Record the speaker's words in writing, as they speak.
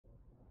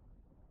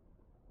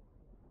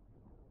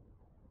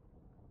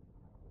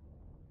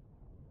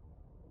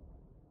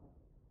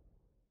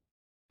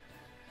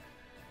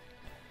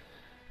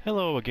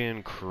Hello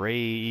again,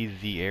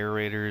 crazy air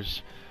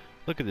raiders.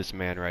 Look at this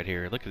man right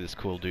here. Look at this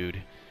cool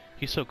dude.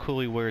 He's so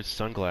cool he wears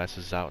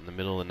sunglasses out in the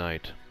middle of the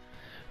night.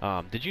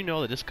 Did you know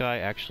that this guy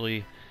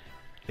actually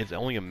is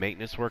only a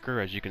maintenance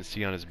worker? As you can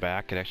see on his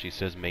back, it actually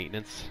says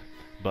maintenance.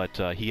 But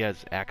he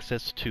has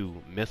access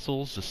to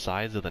missiles the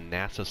size of the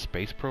NASA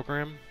space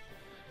program.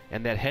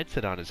 And that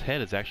headset on his head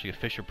is actually a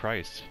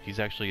Fisher-Price. He's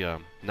actually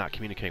not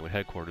communicating with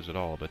headquarters at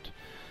all,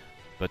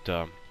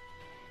 but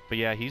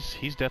yeah, he's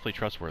definitely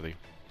trustworthy.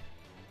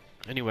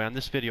 Anyway, on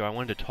this video I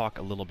wanted to talk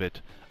a little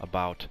bit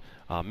about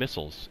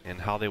missiles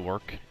and how they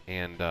work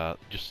and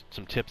just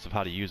some tips of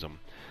how to use them.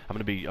 I'm going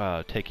to be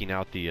taking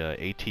out the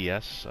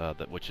ATS,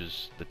 which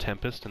is the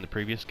Tempest in the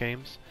previous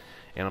games,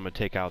 and I'm going to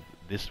take out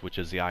this, which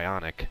is the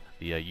Ionic,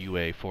 the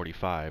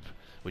UA-45,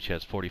 which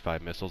has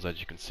 45 missiles, as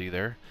you can see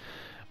there.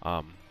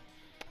 And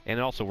it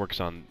also works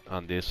on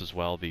this as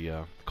well,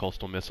 the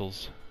coastal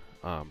missiles,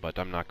 but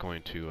I'm not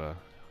going to...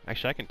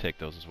 actually, I can take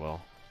those as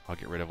well. I'll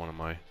get rid of one of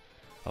my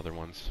other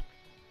ones.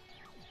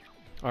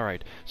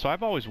 Alright, so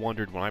I've always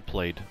wondered when I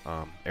played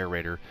Air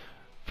Raider,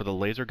 for the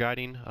laser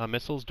guiding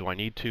missiles, do I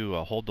need to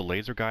hold the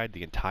laser guide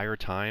the entire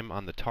time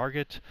on the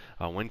target?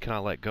 When can I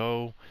let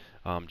go?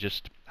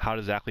 Just how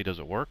exactly does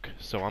it work?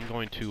 So I'm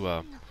going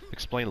to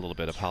explain a little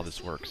bit of how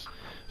this works.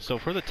 So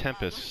for the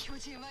Tempest,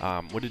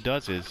 what it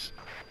does is,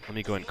 let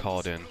me go ahead and call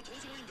it in.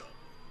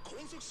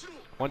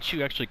 Once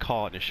you actually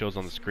call it and it shows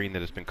on the screen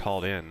that it's been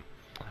called in,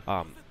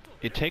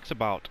 it takes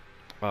about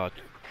 10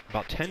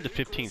 to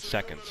 15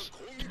 seconds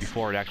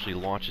before it actually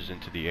launches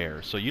into the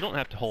air. So you don't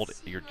have to hold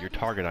your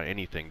target on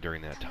anything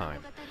during that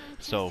time.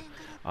 So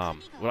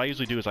what I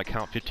usually do is I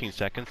count 15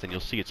 seconds and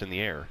you'll see it's in the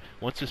air.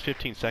 Once it's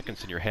 15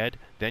 seconds in your head,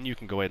 then you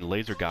can go ahead and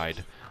laser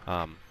guide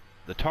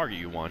the target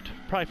you want,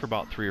 probably for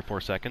about 3 or 4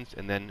 seconds,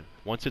 and then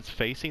once it's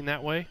facing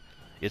that way,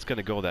 it's going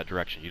to go that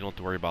direction. You don't have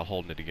to worry about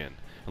holding it again.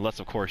 Unless,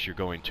 of course, you're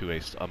going to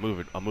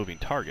a moving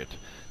target.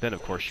 Then,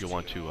 of course, you'll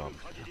want to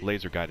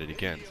laser guide it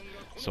again.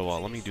 So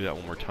let me do that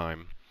one more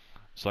time.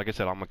 So like I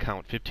said, I'm going to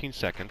count 15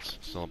 seconds,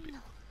 so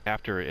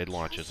after it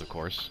launches, of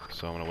course.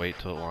 So I'm going to wait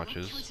till it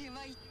launches.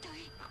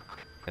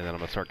 And then I'm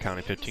going to start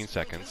counting 15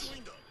 seconds.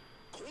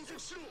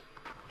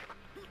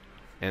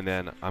 And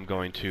then I'm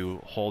going to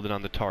hold it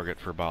on the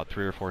target for about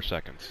 3 or 4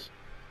 seconds.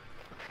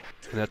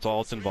 And that's all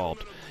it's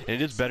involved. And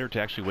it is better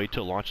to actually wait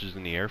till it launches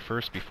in the air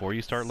first before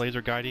you start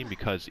laser guiding,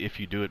 because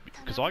if you do it,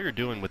 because all you're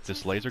doing with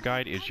this laser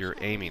guide is you're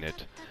aiming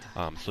it.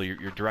 So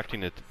you're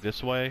directing it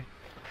this way.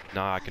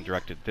 Now I can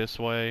direct it this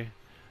way.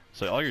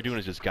 So all you're doing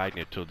is just guiding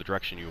it to the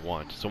direction you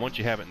want. So once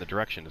you have it in the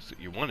direction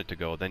you want it to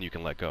go, then you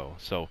can let go.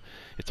 So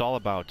it's all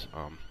about,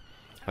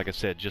 like I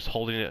said, just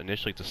holding it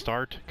initially to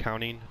start,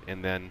 counting,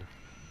 and then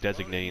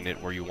designating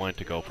it where you want it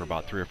to go for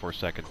about 3 or 4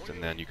 seconds,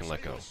 and then you can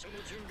let go.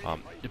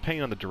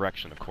 Depending on the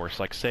direction, of course.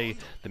 Like say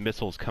the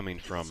missile is coming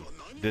from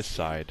this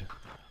side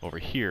over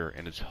here,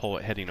 and it's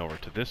heading over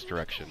to this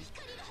direction,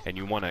 and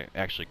you want to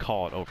actually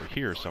call it over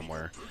here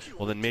somewhere,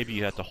 well then maybe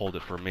you have to hold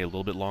it for maybe a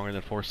little bit longer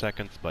than 4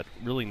 seconds, but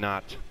really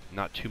not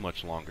too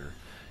much longer.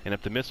 And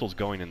if the missile's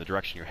going in the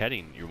direction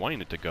you're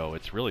wanting it to go,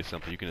 it's really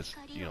simple. You can just,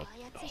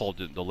 hold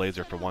the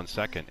laser for 1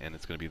 second and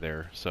it's going to be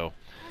there. So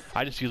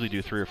I just usually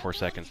do 3 or 4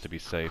 seconds to be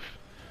safe.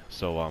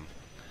 So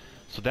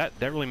so that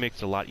really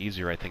makes it a lot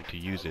easier, I think, to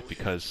use it,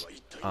 because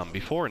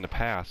before in the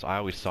past I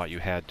always thought you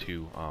had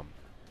to hold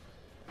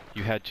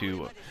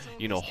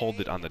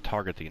it on the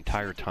target the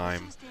entire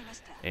time,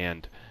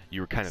 and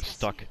you were kind of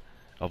stuck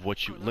of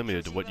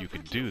limited to what you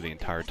could do the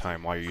entire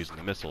time while you're using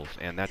the missiles,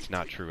 and that's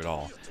not true at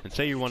all. And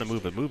say you want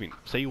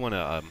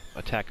to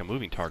attack a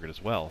moving target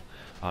as well,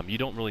 you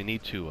don't really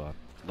need to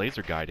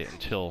laser guide it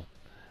until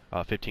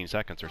 15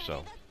 seconds or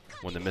so,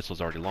 when the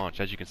missile's already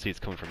launched. As you can see, it's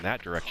coming from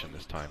that direction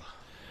this time.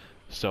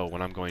 So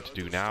what I'm going to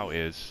do now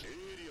is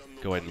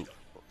go ahead and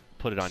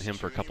put it on him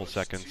for a couple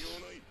seconds,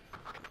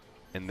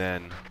 and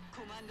then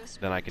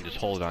I can just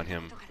hold it on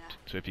him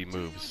if he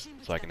moves,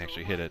 so I can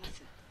actually hit it.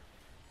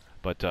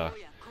 But I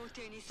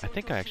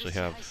think I actually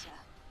have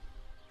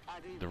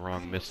the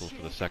wrong missile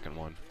for the second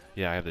one.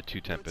 Yeah, I have the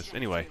 2 Tempests.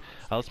 Anyway,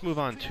 let's move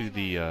on to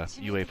the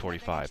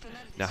UA-45.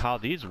 Now how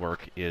these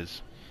work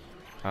is,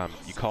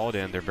 you call it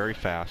in, they're very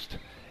fast,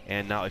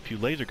 and now if you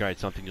laser guide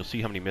something, you'll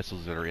see how many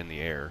missiles that are in the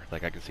air.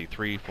 Like I can see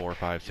 3, 4,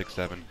 5, 6,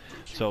 7.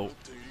 So,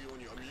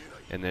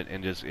 and then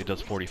it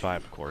does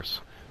 45, of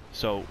course.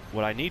 So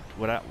what I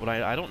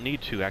don't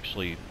need to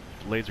actually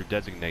laser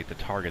designate the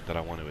target that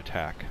I want to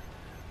attack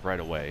right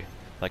away.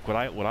 Like what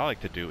I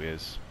like to do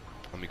is,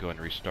 let me go ahead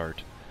and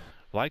restart.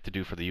 What I like to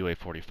do for the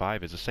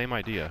UA-45 is the same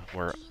idea,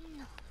 where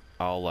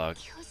I'll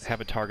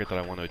have a target that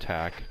I want to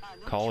attack,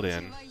 call it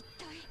in, and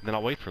then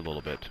I'll wait for a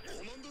little bit.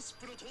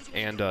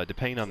 And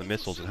depending on the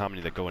missiles and how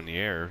many that go in the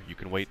air, you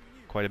can wait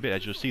quite a bit.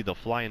 As you'll see, they'll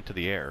fly into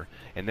the air,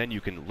 and then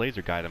you can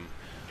laser guide them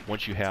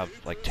once you have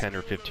like 10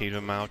 or 15 of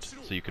them out,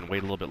 so you can wait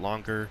a little bit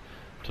longer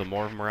till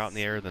more of them are out in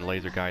the air, then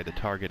laser guide the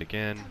target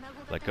again,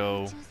 let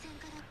go.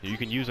 You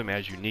can use them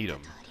as you need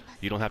them.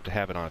 You don't have to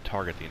have it on a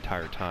target the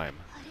entire time,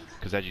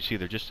 because as you see,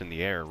 they're just in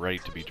the air, ready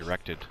to be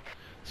directed.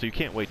 So you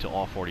can't wait till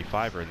all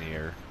 45 are in the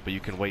air, but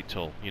you can wait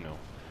till,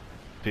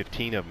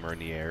 15 of them are in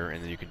the air,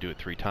 and then you can do it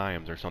 3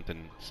 times or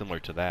something similar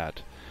to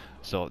that.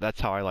 So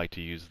that's how I like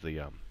to use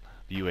the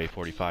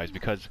UA-45s,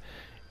 because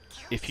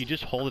if you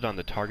just hold it on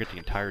the target the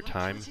entire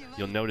time,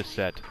 you'll notice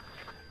that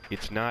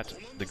it's not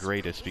the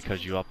greatest,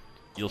 because you'll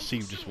see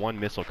just one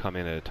missile come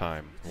in at a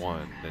time.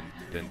 One,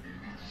 then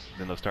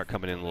they'll start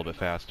coming in a little bit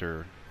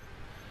faster,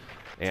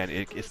 and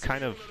it's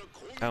kind of,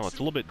 I don't know, it's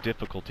a little bit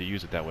difficult to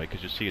use it that way,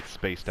 because you see it's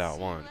spaced out.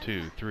 1,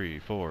 2, 3,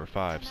 4,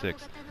 5,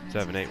 6,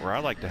 7, 8. Where I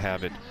like to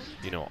have it,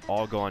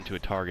 all go onto a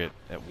target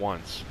at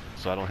once,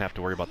 so I don't have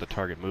to worry about the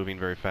target moving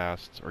very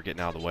fast or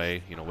getting out of the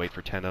way. Wait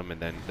for 10 of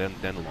them and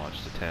then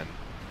launch the 10.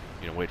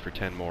 Wait for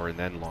 10 more and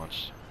then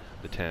launch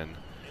the 10.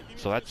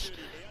 So that's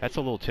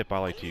a little tip I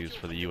like to use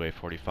for the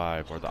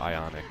UA-45 or the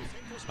Ionic.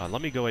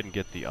 Let me go ahead and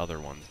get the other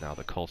ones now,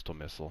 the coastal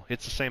missile.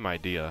 It's the same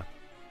idea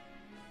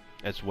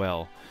as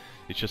well.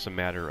 It's just a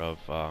matter of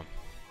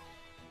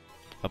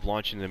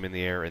launching them in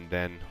the air and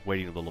then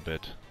waiting a little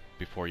bit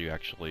before you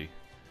actually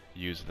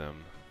use them.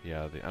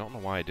 Yeah, I don't know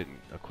why I didn't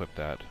equip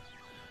that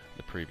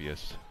the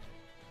previous.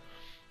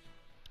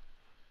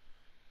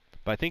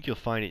 But I think you'll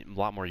find it a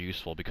lot more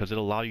useful, because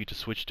it'll allow you to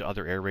switch to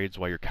other air raids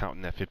while you're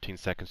counting that 15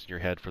 seconds in your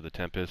head for the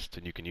Tempest,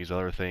 and you can use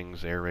other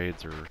things, air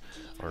raids,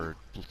 or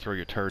throw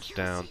your turrets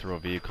down, throw a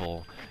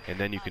vehicle, and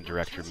then you can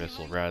direct your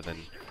missile rather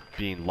than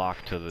being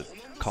locked to the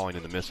calling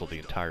in the missile the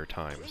entire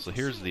time. So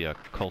here's the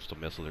coastal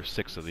missile. There's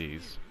 6 of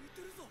these.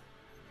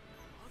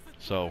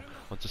 So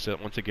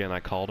once again,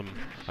 I called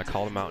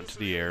them out into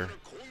the air,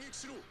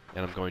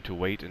 and I'm going to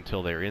wait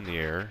until they're in the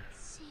air.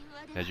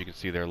 As you can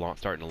see, they're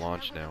starting to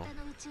launch now.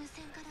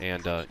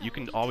 And you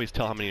can always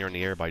tell how many are in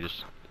the air by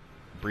just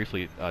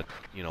briefly,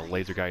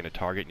 laser guiding a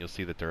target, and you'll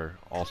see that they're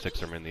all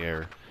 6 of them in the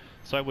air.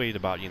 So I waited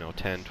about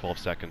 10, 12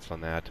 seconds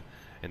on that,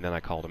 and then I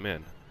called them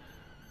in,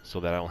 so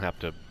that I don't have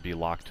to be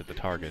locked to the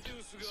target.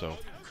 So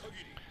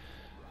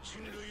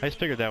I just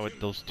figured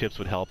those tips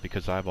would help,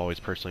 because I've always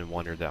personally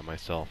wondered that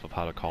myself, of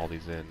how to call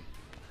these in,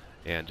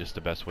 and just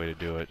the best way to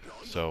do it.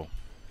 So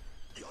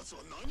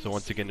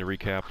once again, to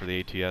recap for the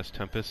ATS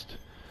Tempest,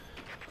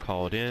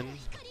 call it in,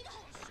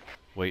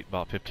 wait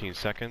about 15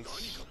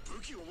 seconds.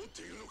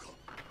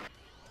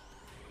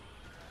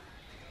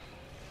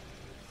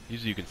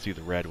 Usually you can see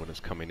the red when it's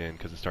coming in,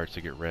 because it starts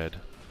to get red.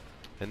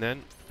 And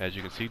then, as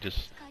you can see,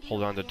 just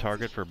hold on to the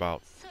target for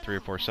about 3 or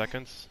 4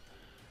 seconds.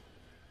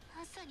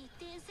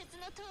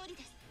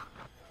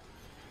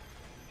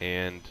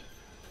 And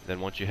then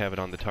once you have it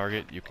on the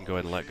target, you can go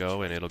ahead and let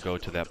go, and it'll go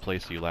to that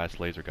place that you last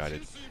laser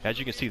guided. As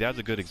you can see, that's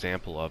a good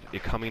example of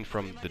it coming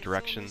from the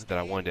direction that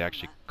I wanted to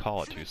actually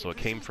call it to. So it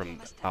came from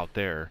out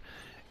there,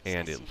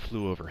 and it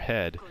flew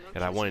overhead,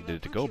 and I wanted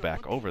it to go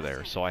back over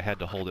there, so I had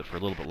to hold it for a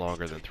little bit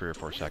longer than 3 or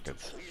 4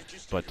 seconds.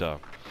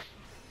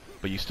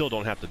 But you still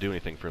don't have to do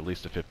anything for at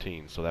least a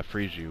 15, so that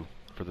frees you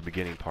for the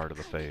beginning part of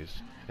the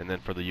phase. And then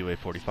for the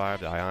UA-45,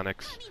 the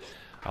Ionics,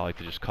 I like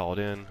to just call it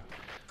in,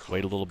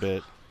 wait a little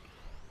bit.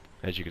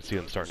 As you can see,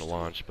 them starting to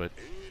launch, but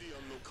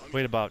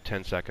wait about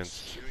 10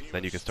 seconds,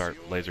 then you can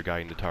start laser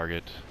guiding the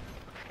target.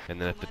 And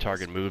then if the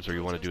target moves, or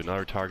you want to do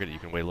another target, you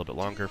can wait a little bit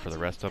longer for the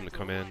rest of them to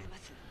come in,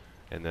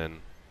 and then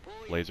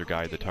laser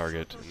guide the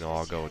target, and they'll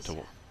all go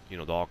into,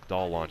 they'll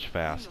all launch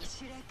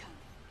fast,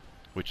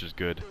 which is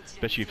good.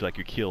 Especially if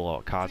you kill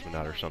a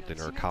cosmonaut or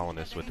something, or a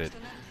colonist with it,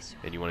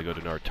 and you want to go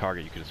to another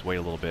target, you can just wait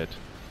a little bit,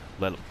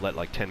 let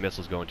like 10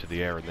 missiles go into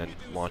the air, and then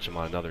launch them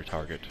on another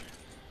target.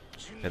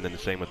 And then the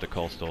same with the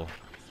coastal.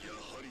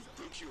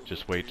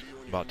 Just wait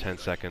about 10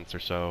 seconds or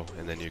so,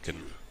 and then you can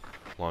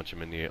launch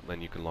them in the air,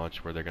 then you can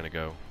launch where they're going to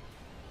go.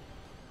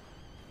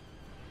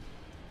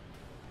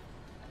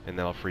 And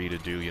that'll free you to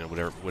do,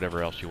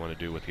 whatever else you want to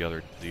do with the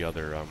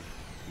other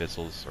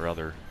missiles or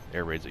other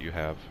air raids that you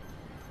have.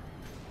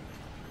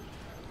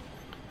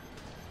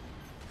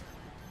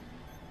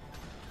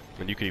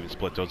 And you can even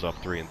split those up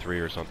 3 and 3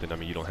 or something. I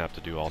mean, you don't have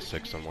to do all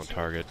 6 on one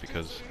target,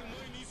 because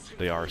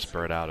they are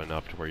spread out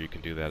enough to where you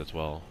can do that as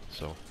well.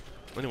 So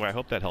anyway, I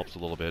hope that helps a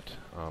little bit.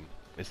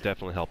 It's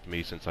definitely helped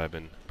me since I've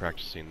been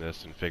practicing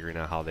this and figuring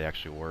out how they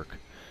actually work.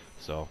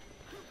 So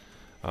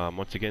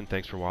once again,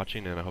 thanks for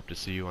watching, and I hope to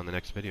see you on the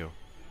next video.